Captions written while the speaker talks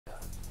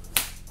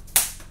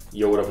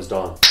Yo, what up, is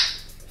Don?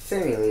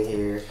 Sammy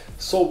here.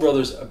 Soul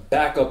Brothers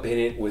back up in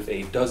it with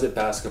a Does It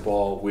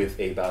basketball with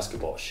a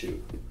basketball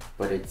shoe.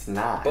 But it's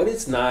not. But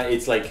it's not.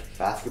 It's like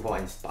basketball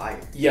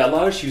inspired. Yeah, a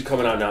lot of shoes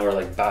coming out now are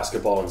like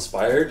basketball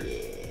inspired. Yeah.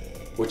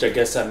 Which I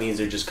guess that means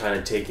they're just kind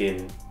of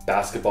taking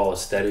basketball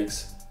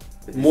aesthetics.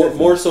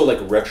 More so like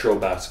retro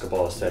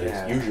basketball aesthetics,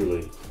 yeah,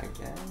 usually.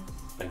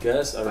 I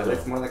guess. I don't know. It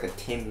looks more like a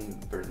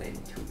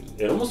Timberland to me.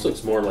 It almost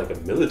looks more like a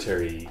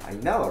military. I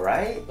know,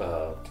 right?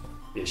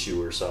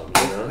 Issue or something.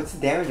 You know? What's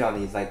the damage on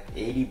these? Like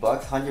 $80,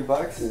 $100?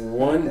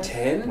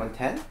 110.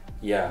 110?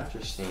 Yeah.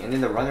 Interesting. And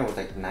then the runner was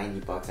like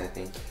 $90, I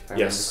think. If I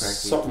yes,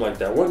 something like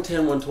that. 110,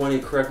 120.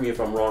 Correct me if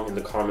I'm wrong in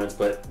the comments,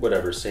 but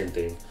whatever, same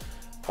thing.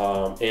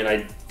 And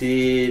I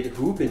did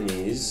hoop in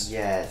these.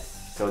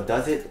 Yes. So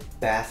does it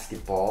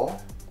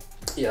basketball?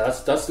 Yeah,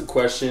 that's the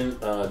question.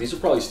 These are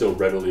probably still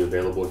readily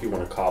available if you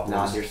want to cop them.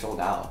 Nah, they're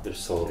sold out. They're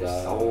sold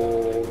out.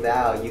 Sold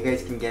out. You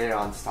guys can get it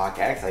on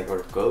StockX, like,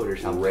 or Goat or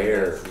something.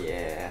 Rare.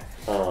 Yeah.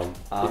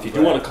 If you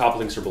do want to cop,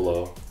 links are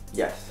below.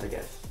 Yes, I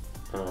guess.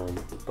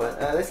 But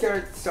let's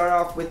start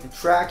off with the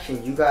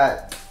traction. You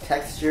got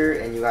texture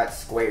and you got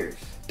squares.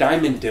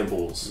 Diamond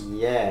dimples.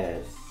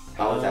 Yes.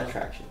 How is that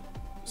traction?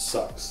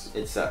 Sucks.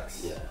 It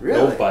sucks. Yeah.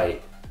 Really? No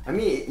bite. I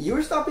mean, you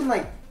were stopping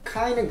like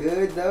kind of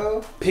good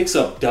though. Picks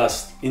up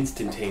dust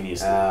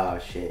instantaneously. Oh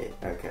shit.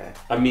 Okay.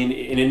 I mean,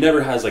 and it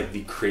never has like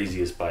the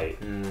craziest bite.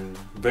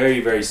 Very,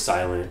 very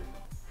silent.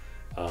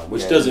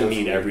 Which doesn't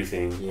mean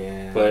everything.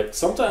 Yeah. But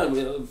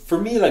sometimes, for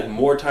me, like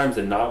more times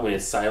than not, when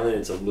it's silent,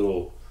 it's a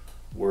little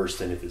worse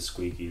than if it's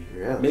squeaky.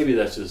 Really? Maybe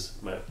that's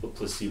just my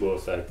placebo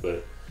effect,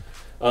 but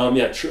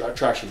yeah,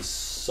 traction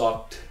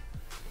sucked.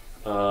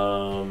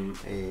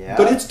 Yeah.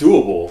 But it's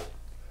doable.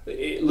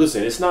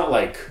 Listen, it's not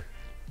like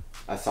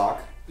a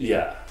sock.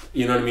 Yeah,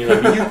 you know what I mean.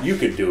 Like you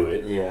could do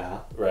it. Yeah.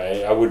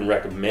 Right. I wouldn't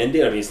recommend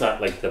it. I mean, it's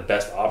not like the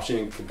best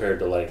option compared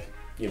to like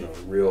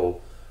real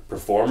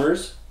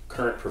performers,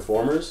 current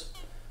performers.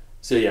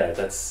 So yeah,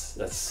 that's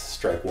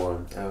strike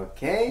one.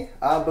 Okay.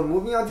 But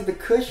moving on to the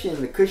cushion.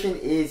 The cushion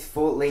is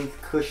full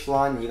length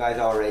Cushlon. You guys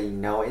already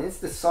know, and it's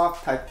the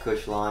soft type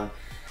Cushlon.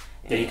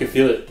 Yeah, you can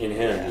feel it in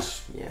hand,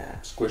 just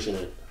squishing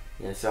it.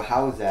 Yeah, so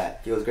how is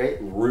that? Feels great?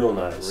 Real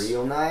nice.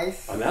 Real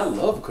nice? I mean, I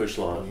love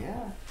Cushlon.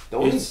 Yeah. The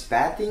only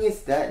bad thing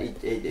is that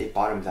it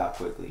bottoms out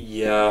quickly.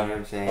 Yeah. You know what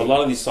I'm saying? A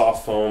lot of these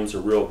soft foams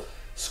or real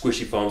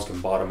squishy foams can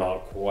bottom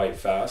out quite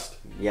fast.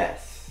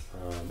 Yes.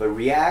 But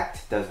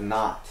React does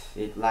not.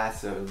 It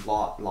lasts a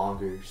lot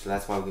longer, so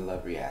that's why we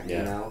love React, you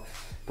know?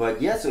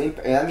 But yeah, so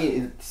I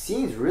mean, it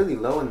seems really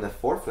low in the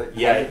forefoot.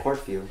 Yeah. How does the court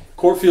feel?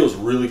 Court feels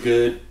really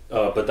good,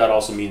 but that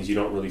also means you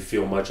don't really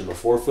feel much in the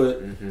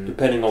forefoot,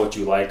 depending on what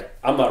you like.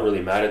 I'm not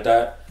really mad at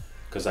that,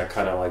 because I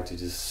kind of like to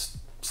just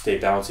stay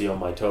bouncy on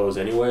my toes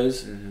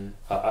anyways.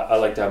 I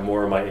like to have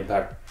more of my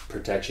impact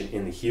protection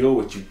in the heel,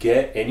 which you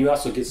get, and you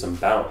also get some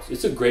bounce.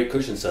 It's a great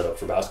cushion setup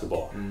for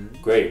basketball.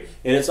 Great.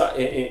 And it's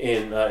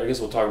and I guess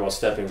we'll talk about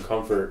stepping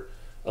comfort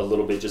a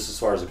little bit, just as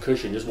far as a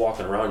cushion. Just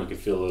walking around, you can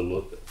feel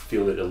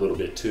it a little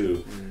bit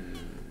too.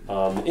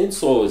 The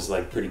insole is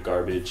like pretty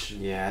garbage.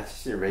 Yeah, it's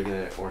just a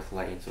regular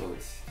Ortholite insole.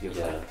 It feels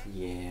like.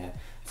 Yeah.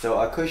 So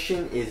a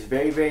cushion is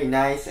very, very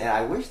nice, and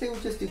I wish they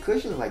would just do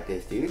cushions like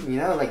this, dude. You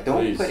know, like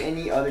don't put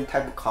any other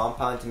type of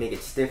compound to make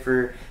it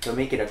stiffer. Don't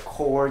make it a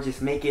core.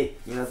 Just make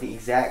it, the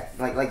exact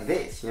like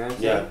this. You know what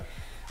I'm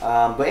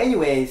saying? But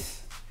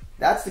anyways,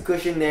 that's the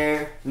cushion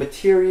there.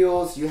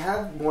 Materials, you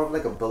have more of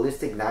like a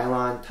ballistic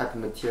nylon type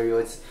of material.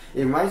 It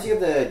reminds you of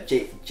the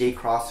J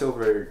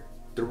Crossover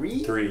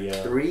 3,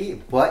 yeah.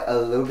 3, but a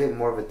little bit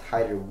more of a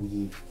tighter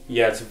weave.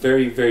 Yeah, it's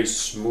very, very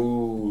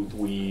smooth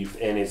weave,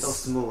 and it's so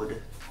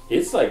smooth.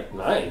 It's like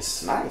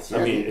nice. Nice. Yeah,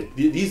 I mean,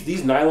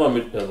 these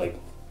nylon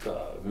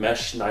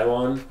mesh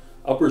nylon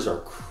uppers are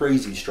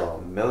crazy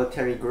strong.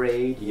 Military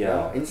grade.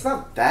 Yeah. And it's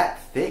not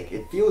that thick.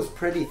 It feels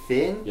pretty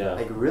thin. Yeah.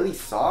 Like really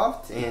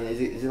soft. And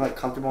is it like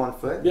comfortable on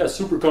foot? Yeah,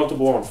 super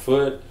comfortable on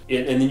foot.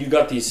 And then you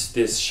got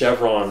this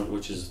chevron,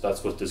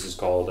 that's what this is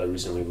called. I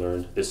recently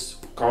learned this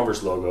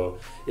Converse logo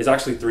is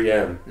actually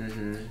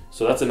 3M.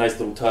 So that's a nice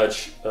little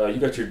touch. You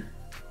got your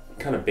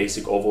kind of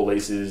basic oval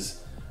laces.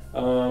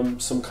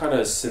 Some kind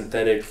of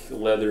synthetic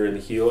leather in the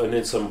heel, and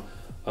then some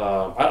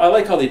I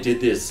like how they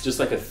did this, just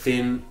like a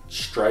thin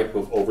stripe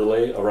of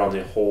overlay around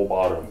the whole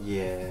bottom.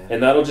 Yeah.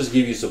 And that'll just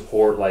give you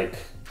support like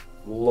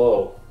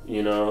low,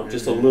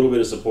 just a little bit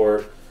of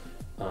support.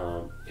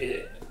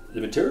 The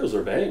materials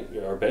are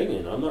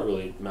banging. I'm not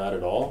really mad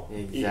at all.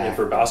 Exactly. And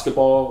for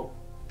basketball,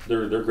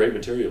 they're great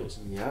materials.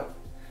 Yep.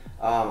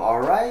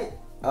 Alright.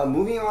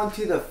 Moving on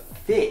to the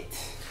fit.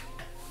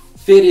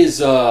 Fit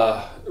is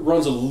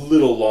runs a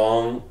little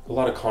long. A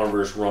lot of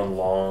Converse run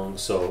long,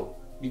 so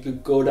you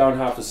could go down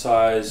half the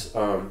size.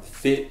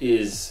 Fit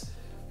is,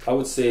 I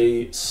would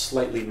say,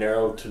 slightly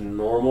narrow to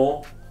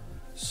normal,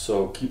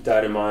 so keep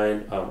that in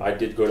mind. I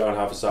did go down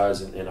half a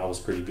size, and I was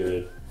pretty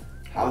good.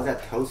 How's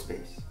that toe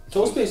space?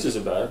 Toe space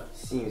isn't bad.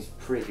 Seems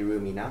pretty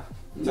roomy now.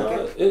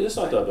 No, it's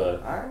not that bad.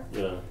 Alright.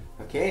 Yeah.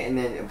 Okay, and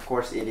then of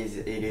course it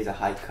is a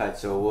high cut.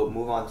 So we'll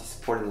move on to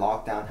support in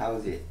lockdown. How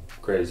is it?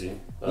 Crazy.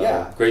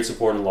 Yeah. Great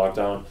support in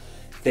lockdown.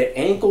 The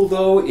ankle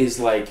though is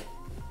like,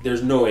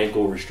 there's no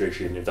ankle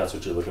restriction if that's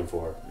what you're looking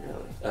for.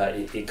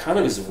 Really? It kind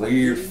of is a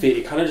weird fit.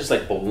 It kind of just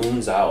like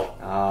balloons out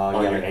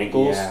on your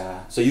ankles.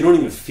 Yeah. So you don't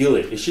even feel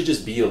it. It should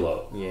just be a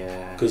low.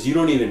 Yeah. Because you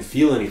don't even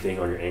feel anything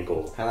on your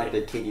ankle. Kind of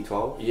like the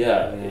KD12?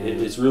 Yeah,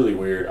 it's really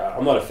weird.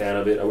 I'm not a fan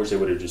of it. I wish they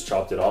would have just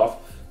chopped it off.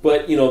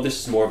 But, you know, this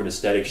is more of an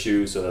aesthetic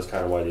shoe, so that's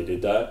kind of why they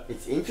did that.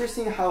 It's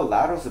interesting how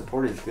lateral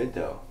support is good,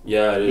 though.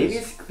 Yeah, it is. Maybe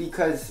it's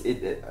because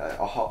it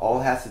all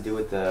has to do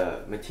with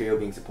the material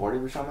being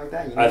supported or something like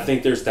that. You know? I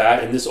think there's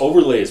that, and this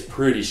overlay is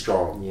pretty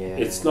strong. Yeah.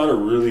 It's not a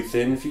really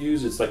thin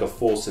fuse. It's like a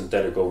full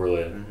synthetic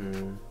overlay.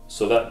 Mm-hmm.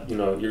 So that, you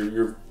know,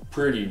 you're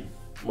pretty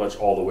much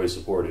all the way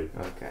supported.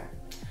 Okay.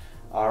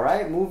 All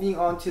right, moving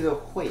on to the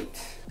weight.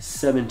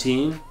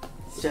 17.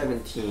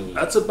 17.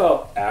 That's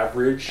about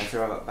average. That's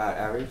about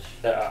average?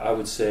 I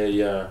would say,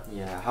 yeah.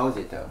 Yeah, how is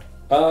it though?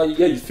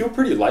 Yeah, you feel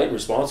pretty light and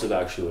responsive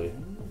actually.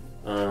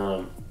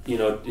 You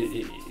know,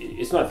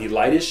 it's not the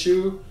lightest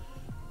shoe,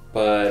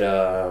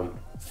 but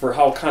for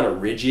how kind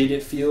of rigid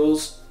it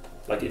feels,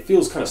 like it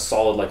feels kind of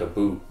solid like a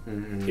boot.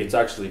 Mm-hmm. It's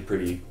actually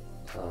pretty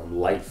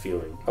light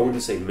feeling. I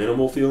wouldn't say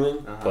minimal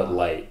feeling, but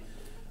light.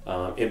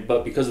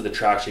 But because of the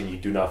traction, you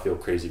do not feel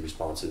crazy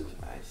responsive.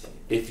 I see.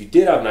 If you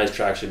did have nice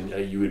traction,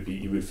 you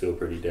would feel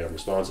pretty damn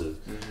responsive.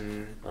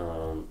 Mm-hmm.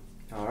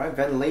 All right,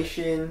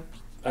 ventilation.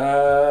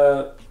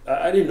 I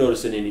didn't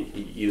notice it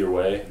either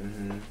way.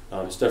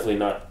 Mm-hmm. It's definitely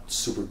not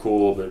super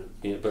cool,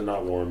 but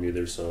not warm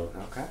either. So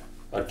okay.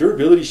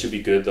 Durability should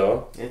be good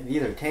though.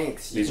 These are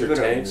tanks. These you are can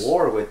go tanks. to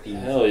war with these.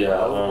 Hell yeah!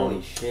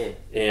 Holy shit.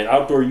 And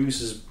outdoor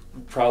use is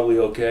probably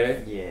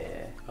okay.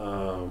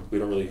 Yeah. We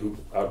don't really hoop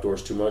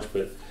outdoors too much,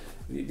 but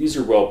these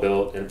are well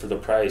built, and for the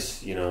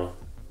price, you know,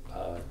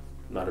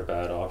 not a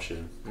bad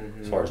option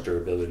as far as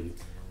durability.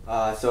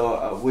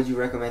 So would you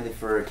recommend it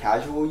for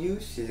casual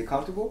use? Is it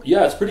comfortable?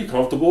 Yeah, it's pretty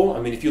comfortable. I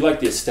mean, if you like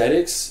the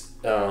aesthetics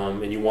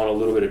and you want a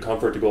little bit of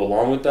comfort to go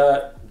along with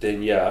that,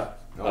 then yeah.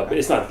 Okay. But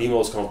it's not the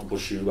most comfortable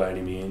shoe by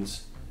any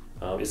means.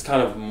 It's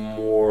kind of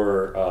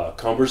more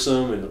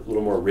cumbersome and a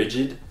little more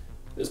rigid.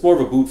 It's more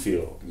of a boot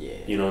feel. Yeah.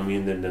 You know what I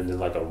mean? Than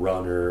like a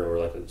runner or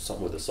like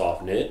something with a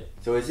soft knit.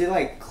 So is it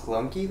like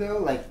clunky though?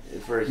 Like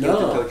for heel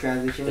to toe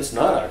transition? It's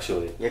not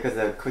actually. Yeah, because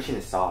the cushion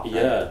is soft. Right?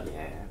 Yeah.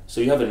 Yeah. So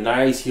you have a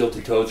nice heel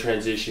to toe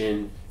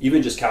transition,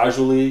 even just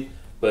casually.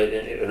 But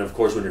and of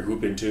course when you're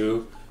hooping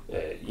too,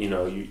 you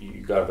know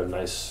you got a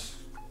nice,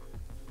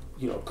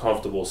 you know,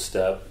 comfortable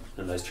step,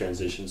 a nice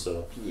transition.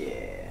 So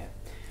yeah.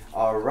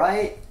 All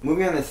right,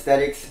 moving on to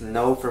aesthetics.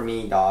 No for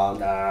me,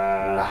 dog.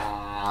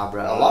 Nah,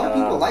 bro. A lot of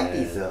people like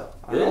these though.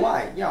 I don't know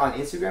why. Yeah, on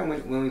Instagram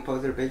when we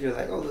posted a picture,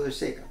 like, oh, those are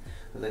sick.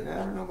 I was like, I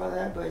don't know about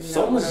that, but you know,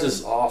 something's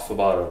just off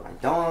about I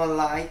don't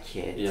like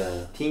it.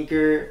 Yeah.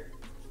 Tinker,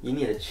 you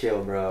need to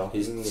chill, bro.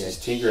 He's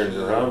tinkering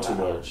around too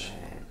much.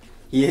 Man.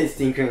 He is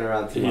tinkering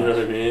around too much. You know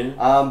what I mean?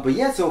 But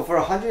yeah, so for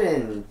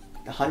 110,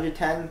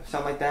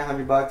 something like that,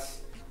 $100,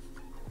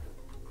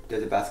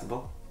 does it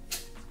basketball?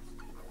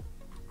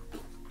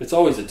 It's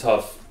always a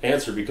tough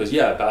answer because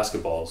yeah,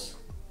 basketballs.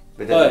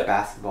 But does it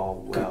basketball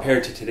well?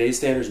 Compared to today's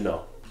standards,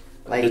 no.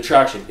 Like the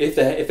traction, if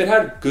it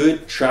had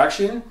good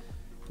traction,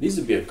 these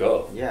would be a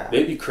go. Yeah.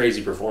 They'd be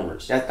crazy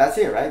performers. That's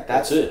it, right?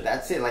 That's it.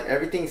 That's it. Like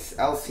everything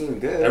else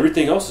seemed good.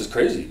 Everything else is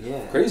crazy.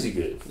 Yeah. Crazy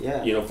good.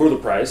 Yeah. You know, for the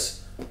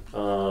price.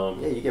 Yeah,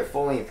 you get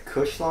full length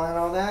cushion and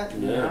all that.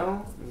 You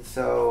know.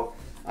 So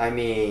I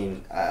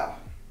mean,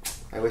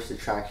 I wish the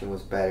traction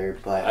was better,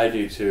 but I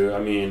do too. I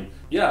mean,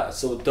 yeah.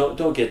 So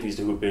don't get these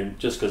to hoop in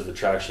just because of the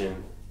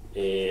traction.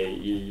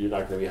 You're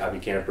not going to be a happy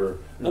camper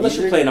unless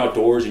you're playing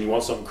outdoors and you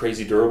want something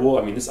crazy durable.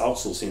 I mean, this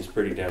outsole seems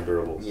pretty damn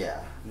durable. Yeah.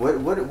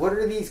 What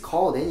are these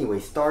called anyway?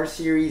 Star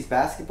Series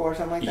basketball or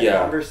something like that?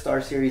 Yeah. Converse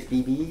Star Series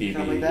BB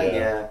something like that.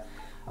 Yeah.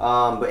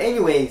 But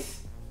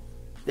anyways,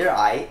 they're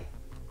aight.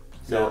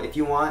 So Yeah. if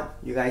you want,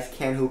 you guys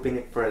can hoop in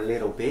it for a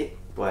little bit,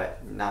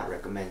 but not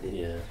recommended.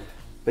 Yeah.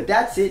 But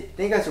that's it.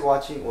 Thank you guys for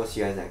watching. We'll see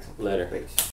you guys next one. Later. Thanks.